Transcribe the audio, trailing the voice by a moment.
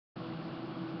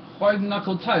white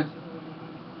knuckle type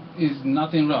is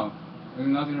nothing wrong. There's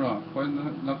nothing wrong. White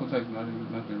knuckle type is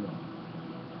nothing wrong.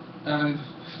 And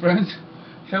friends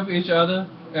help each other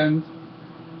and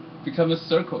become a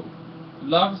circle.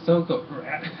 Love circle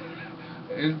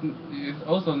is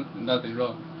also nothing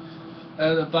wrong.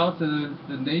 And about the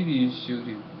Navy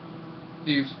shooting,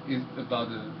 if it's about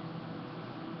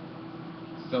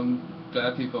some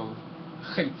black people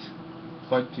hate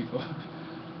white people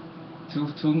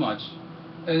too much,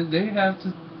 and they have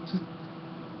to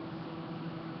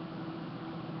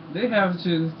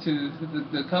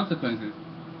the consequences.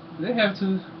 They have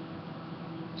to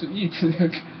eat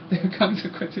their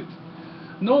consequences.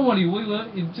 Normally we will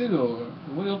endure,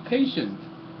 we will patient,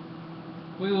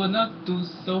 we will not do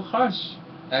so harsh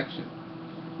action.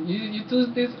 You do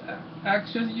this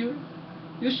action,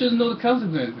 you should know the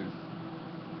consequences.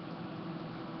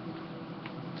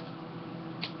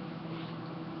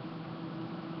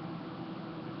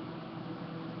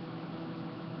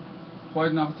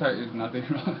 White knuckle is nothing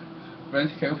wrong.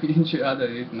 Friends help each other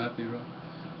is nothing wrong.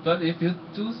 But if you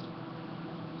do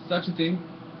such a thing,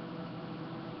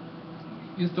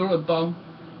 you throw a bomb,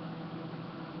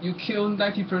 you kill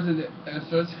 90% at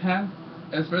first hand,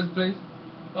 at first place.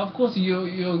 Of course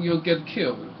you'll get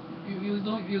killed. You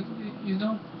don't you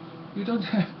don't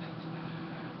have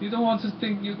you don't want to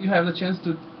think you have the chance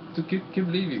to keep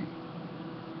living.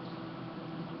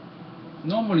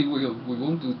 Normally we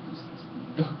won't do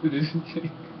this thing.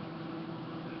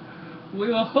 We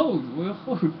will hold,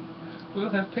 we'll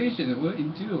have patience, we'll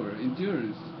endure,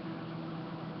 endurance.